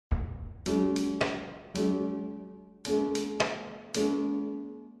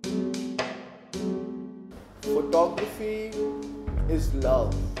Photography is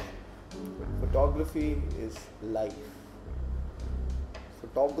love. Photography is life.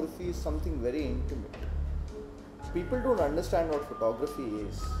 Photography is something very intimate. People don't understand what photography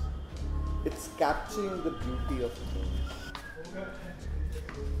is. It's capturing the beauty of things.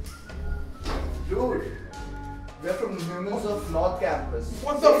 Dude, we're from Humans of North Campus.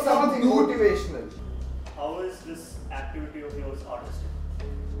 What the fuck, something dude? motivational. How is this activity of yours artistic?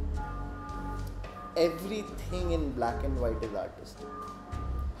 Everything in black and white is artistic.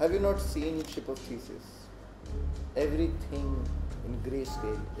 Have you not seen Ship of Theseus? Everything in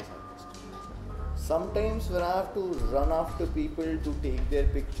grayscale is artistic. Sometimes when I have to run after people to take their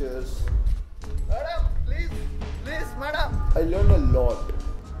pictures, madam, please, madam, I learn a lot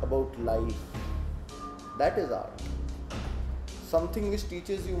about life. That is art. Something which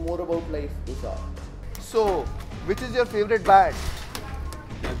teaches you more about life is art. So, which is your favorite band?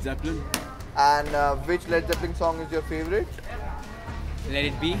 Led Zeppelin. And which Led Zeppelin song is your favorite? Let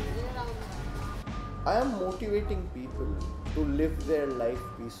It Be. I am motivating people to live their life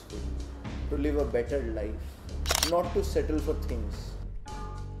peacefully, to live a better life, not to settle for things.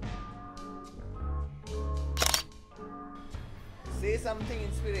 Say something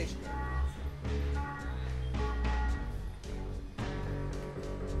inspirational.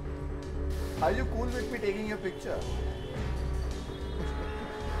 Are you cool with me taking your picture?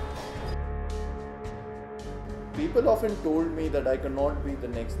 People often told me that I cannot be the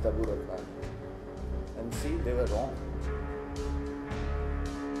next Tabu Rahman. And see, they were wrong.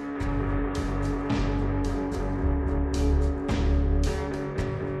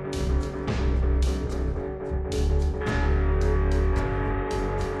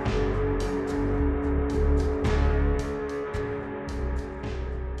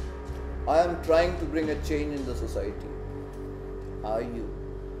 I am trying to bring a change in the society. Are you?